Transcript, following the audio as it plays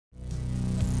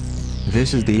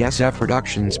This is the SF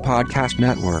Productions Podcast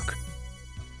Network.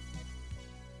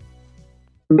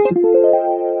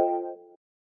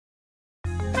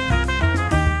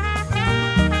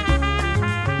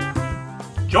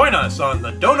 Join us on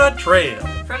the Donut Trail.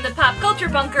 From the Pop Culture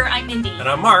Bunker, I'm Mindy. And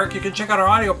I'm Mark. You can check out our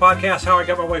audio podcast, How I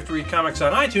Got My Wife to Read Comics,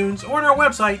 on iTunes or on our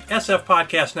website,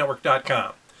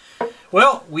 sfpodcastnetwork.com.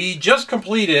 Well, we just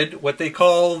completed what they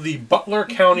call the Butler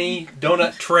County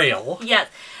Donut Trail. Yes.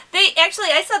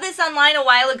 I saw this online a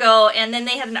while ago, and then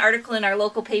they had an article in our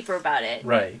local paper about it.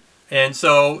 Right. And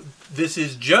so this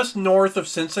is just north of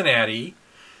Cincinnati.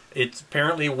 It's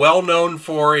apparently well known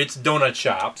for its donut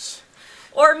shops.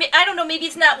 Or, I don't know, maybe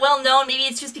it's not well known. Maybe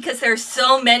it's just because there are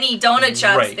so many donut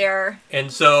shops there.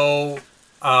 And so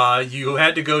you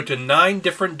had to go to 9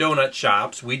 different donut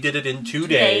shops. We did it in 2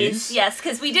 days. Yes,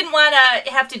 because we didn't want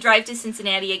to have to drive to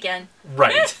Cincinnati again.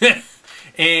 Right.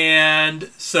 And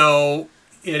so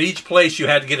at each place you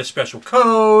had to get a special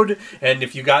code. And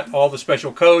if you got all the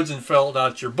special codes and filled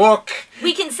out your book,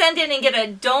 we can send in and get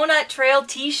a Donut Trail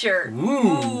t-shirt.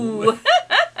 Ooh.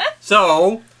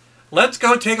 So let's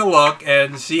go take a look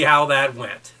and see how that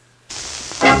went.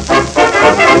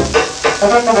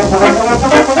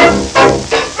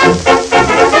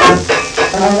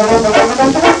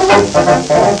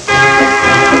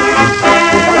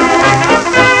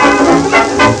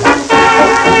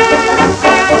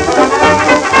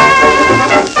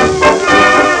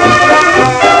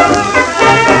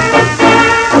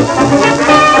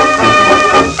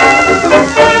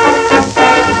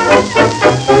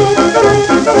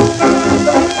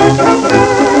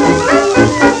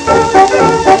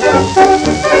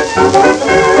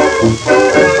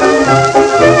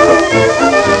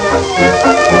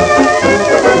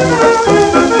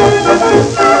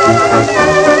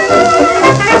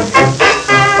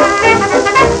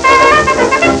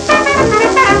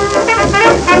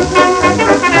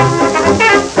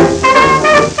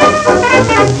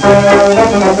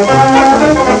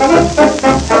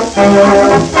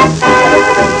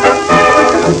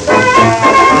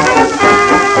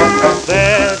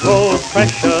 There goes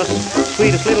Precious,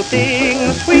 sweetest little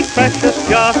thing, sweet Precious,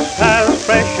 just as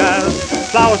fresh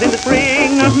as flowers in the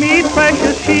spring. Meet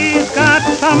Precious, she's got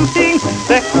something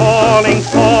they're calling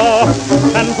for,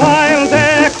 and while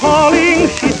they're calling,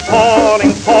 she's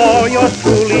calling for yours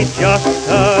truly, just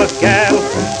a gal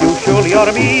you surely ought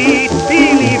to meet.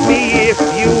 Believe me, if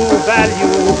you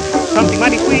value something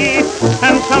mighty sweet,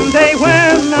 and someday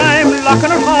when I'm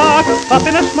locking her heart up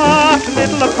in a smart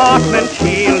little apartment,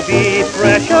 she'll be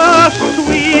precious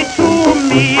sweet to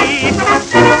me.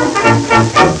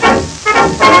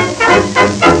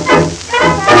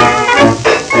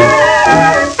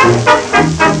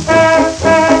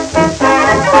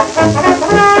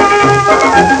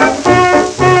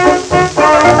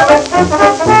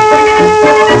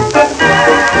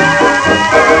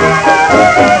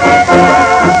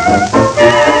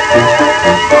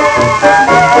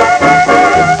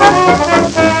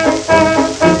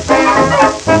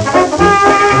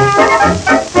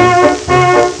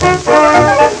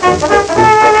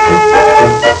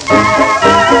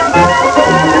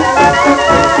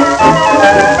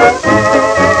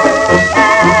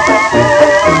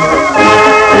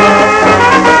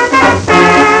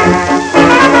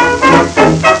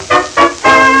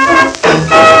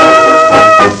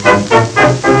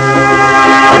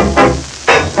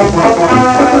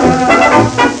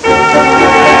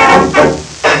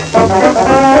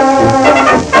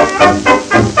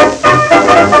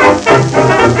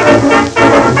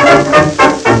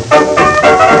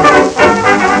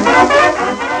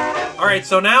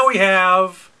 So now we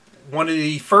have one of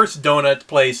the first donut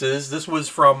places. This was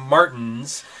from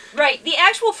Martin's. Right. The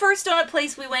actual first donut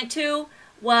place we went to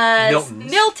was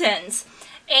Milton's.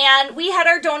 And we had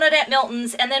our donut at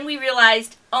Milton's, and then we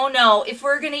realized, oh no, if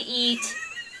we're going to eat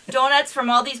donuts from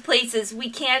all these places, we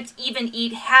can't even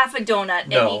eat half a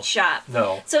donut at each shop.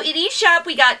 No. So at each shop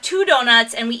we got 2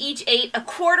 donuts, and we each ate a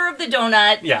quarter of the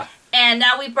donut. Yeah. And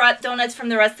now we brought donuts from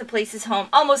the rest of the places home.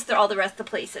 Almost all the rest of the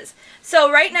places.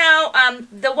 So right now,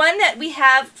 the one that we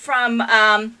have from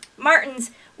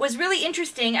Martin's was really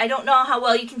interesting. I don't know how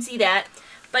well you can see that.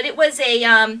 But it was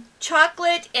a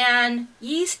chocolate and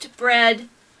yeast bread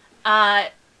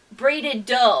braided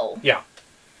dough. Yeah.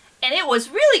 And it was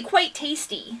really quite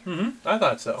tasty. Mm-hmm. I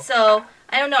thought so. So,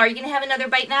 I don't know. Are you going to have another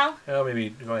bite now? Oh, maybe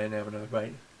go ahead and have another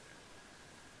bite.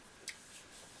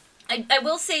 I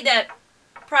will say that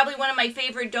probably one of my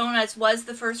favorite donuts was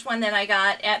the first one that I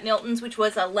got at Milton's, which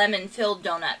was a lemon-filled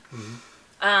donut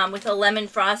with a lemon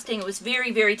frosting. It was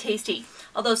very, very tasty.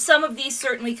 Although some of these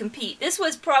certainly compete. This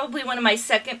was probably one of my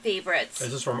second favorites.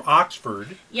 This is from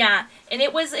Oxford. Yeah, and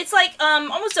it's like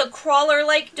almost a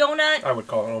crawler-like donut. I would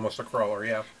call it almost a crawler,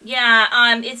 yeah.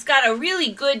 Yeah, it's got a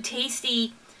really good,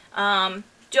 tasty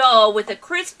dough with a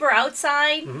crisper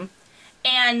outside,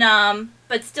 and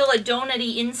but still a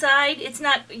donut-y inside. It's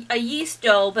not a yeast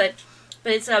dough, but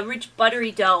it's a rich,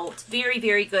 buttery dough. It's very,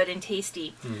 very good and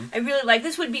tasty. I really like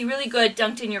this. Would be really good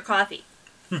dunked in your coffee.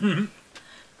 Okay.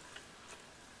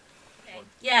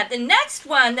 Yeah, the next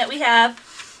one that we have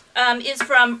is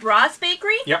from Ross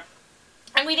Bakery. Yep.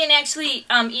 And we didn't actually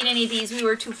eat any of these. We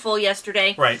were too full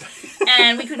yesterday. Right.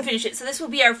 And we couldn't finish it. So this will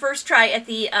be our first try at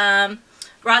the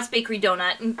Ross Bakery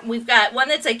donut. And we've got one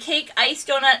that's a cake ice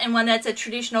donut and one that's a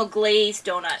traditional glazed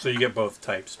donut. So you get both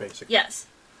types, basically. Yes.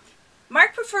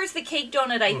 Mark prefers the cake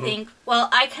donut, I think, while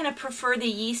I kind of prefer the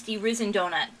yeasty risen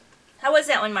donut. How was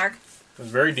that one, Mark? It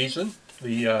was very decent.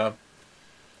 The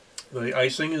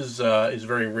icing is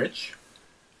very rich.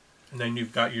 And then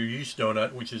you've got your yeast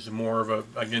donut, which is more of a,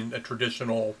 again, a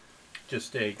traditional,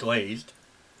 just a glazed.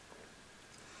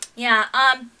 Yeah,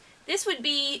 this would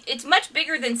be, it's much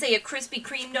bigger than, say, a Krispy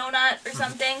Kreme donut or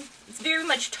something. It's very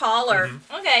much taller.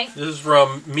 Okay. This is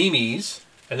from Mimi's,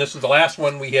 and this is the last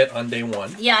one we hit on day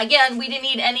one. Yeah, again, we didn't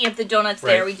eat any of the donuts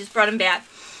there. We just brought them back.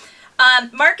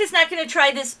 Mark is not going to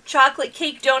try this chocolate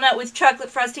cake donut with chocolate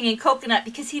frosting and coconut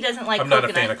because he doesn't like coconut. I'm not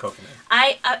a fan of coconut.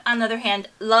 I, on the other hand,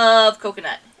 love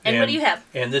coconut. And what do you have?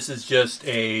 And this is just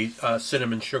a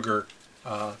cinnamon sugar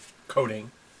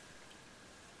coating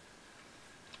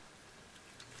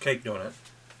cake donut.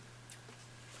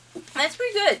 That's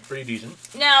pretty good. Pretty decent.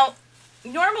 Now,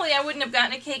 normally I wouldn't have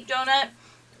gotten a cake donut,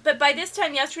 but by this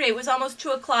time yesterday it was almost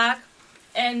 2 o'clock,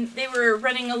 and they were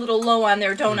running a little low on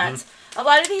their donuts. A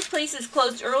lot of these places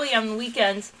closed early on the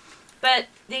weekends, but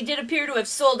they did appear to have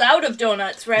sold out of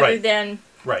donuts rather than,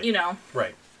 you know.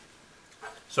 Right.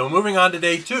 So moving on to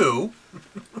day 2.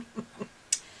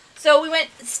 So we went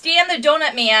Stan the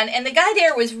Donut Man, and the guy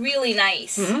there was really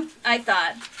nice, I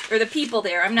thought. Or the people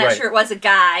there. I'm not sure it was a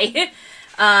guy.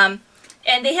 And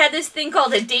they had this thing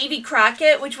called a Davy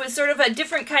Crockett, which was sort of a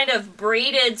different kind of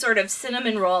braided sort of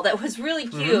cinnamon roll that was really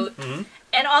cute.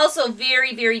 And also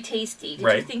very, very tasty.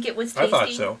 Did you think it was tasty? I thought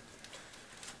so.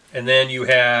 And then you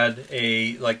had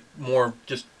a, like, more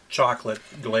just chocolate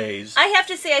glaze. I have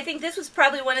to say, I think this was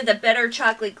probably one of the better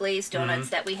chocolate glazed donuts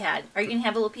that we had. Are you going to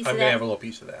have a little piece of that? I'm going to have a little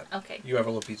piece of that. Okay. You have a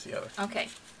little piece of the other. Okay.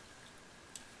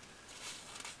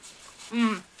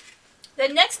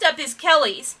 The next up is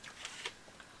Kelly's,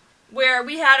 where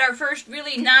we had our first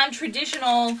really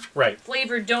non-traditional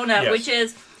flavored donut, which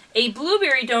is a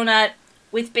blueberry donut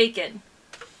with bacon.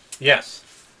 Yes.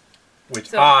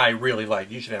 Which I really like.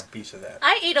 You should have a piece of that.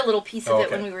 I ate a little piece of it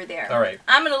when we were there. All right.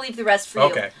 I'm going to leave the rest for you.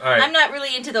 Okay. All right. I'm not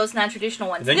really into those non-traditional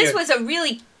ones. This was a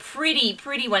really pretty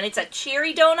one. It's a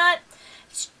cherry donut.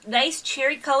 Nice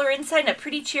cherry color inside and a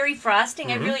pretty cherry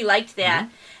frosting. I really liked that.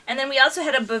 And then we also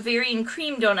had a Bavarian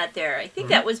cream donut there. I think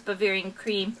that was Bavarian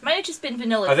cream. Might have just been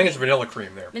vanilla cream. I think it's vanilla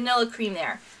cream there. Vanilla cream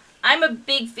there. I'm a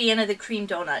big fan of the cream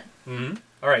donut.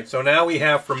 All right. So now we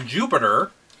have from Jupiter.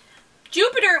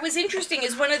 Jupiter, it was interesting,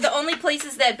 is one of the only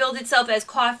places that billed itself as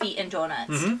coffee and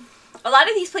donuts. A lot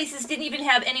of these places didn't even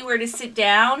have anywhere to sit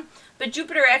down, but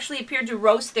Jupiter actually appeared to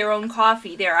roast their own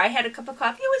coffee there. I had a cup of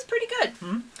coffee. It was pretty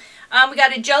good. We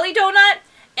got a jelly donut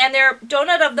and their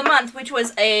donut of the month, which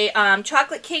was a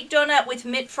chocolate cake donut with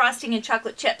mint frosting and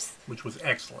chocolate chips. Which was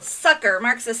excellent. Sucker.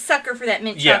 Mark's a sucker for that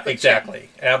mint chocolate chip. Yeah, exactly.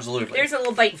 Absolutely. There's a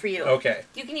little bite for you. Okay.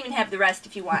 You can even have the rest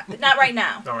if you want, but not right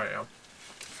now. All right now.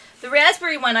 The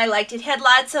raspberry one I liked. It had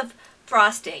lots of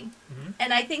frosting.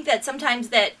 And I think that sometimes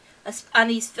that on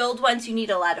these filled ones you need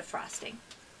a lot of frosting.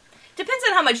 Depends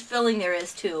on how much filling there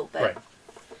is too. But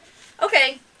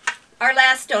okay, our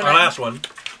last donut. Our last one.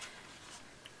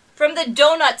 From the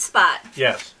donut spot.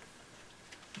 Yes.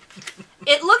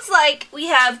 It looks like we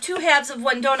have 2 halves of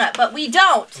one donut, but we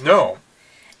don't. No.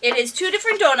 It is 2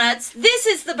 different donuts. This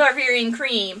is the Bavarian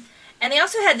cream. And they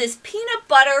also had this peanut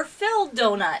butter filled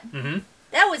donut.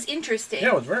 That was interesting.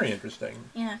 Yeah, it was very interesting.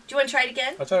 Yeah. Do you want to try it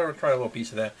again? I thought I would try a little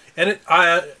piece of that. And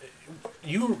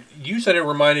you said it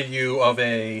reminded you of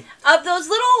those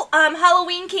little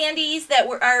Halloween candies that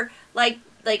are like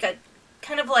a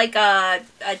kind of like a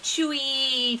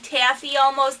chewy taffy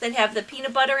almost that have the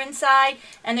peanut butter inside,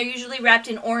 and they're usually wrapped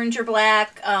in orange or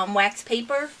black wax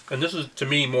paper. And this is to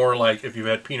me more like if you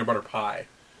had peanut butter pie.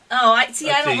 Oh, I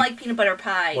don't like peanut butter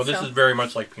pie. Well, this is very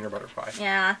much like peanut butter pie.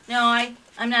 Yeah. No,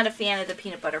 I'm not a fan of the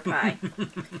peanut butter pie.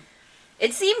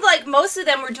 It seemed like most of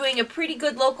them were doing a pretty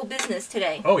good local business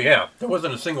today. Oh, yeah. There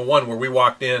wasn't a single one where we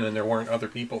walked in and there weren't other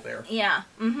people there. Yeah.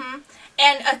 Mm-hmm.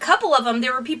 And a couple of them,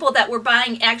 there were people that were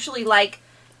buying actually like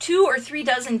 2 or 3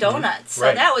 dozen donuts.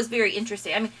 Right. So that was very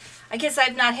interesting. I mean, I guess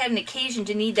I've not had an occasion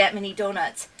to need that many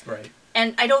donuts. Right.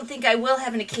 And I don't think I will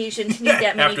have an occasion to need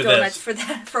that many After donuts this. for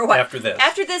that. For what? After this.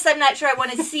 After this, I'm not sure I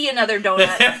want to see another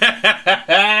donut.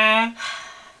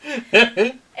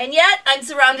 And yet, I'm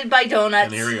surrounded by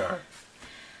donuts. And here we are.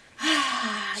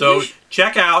 So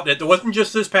check out. It wasn't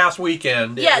just this past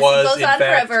weekend. Yes, it was it goes in on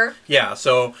fact, forever. Yeah.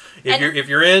 So if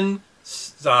you're in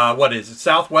what is it,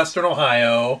 southwestern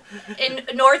Ohio, in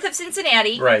north of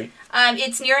Cincinnati, right?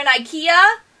 It's near an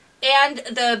IKEA and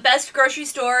the best grocery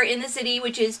store in the city,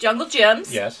 which is Jungle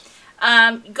Jim's. Yes.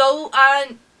 Go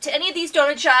on to any of these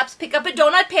donut shops, pick up a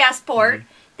donut passport. Mm-hmm.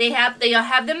 They'll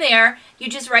have them there. You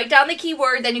just write down the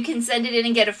keyword, then you can send it in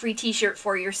and get a free T-shirt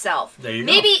for yourself. There you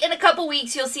go. Maybe in a couple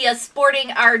weeks you'll see us sporting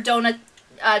our donut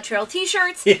trail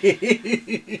T-shirts. But in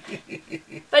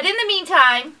the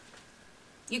meantime,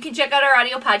 you can check out our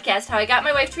audio podcast, How I Got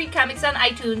My Wife to Read Comics, on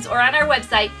iTunes or on our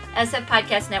website,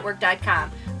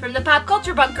 sfpodcastnetwork.com. From the Pop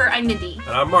Culture Bunker, I'm Mindy.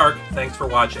 And I'm Mark. Thanks for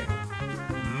watching.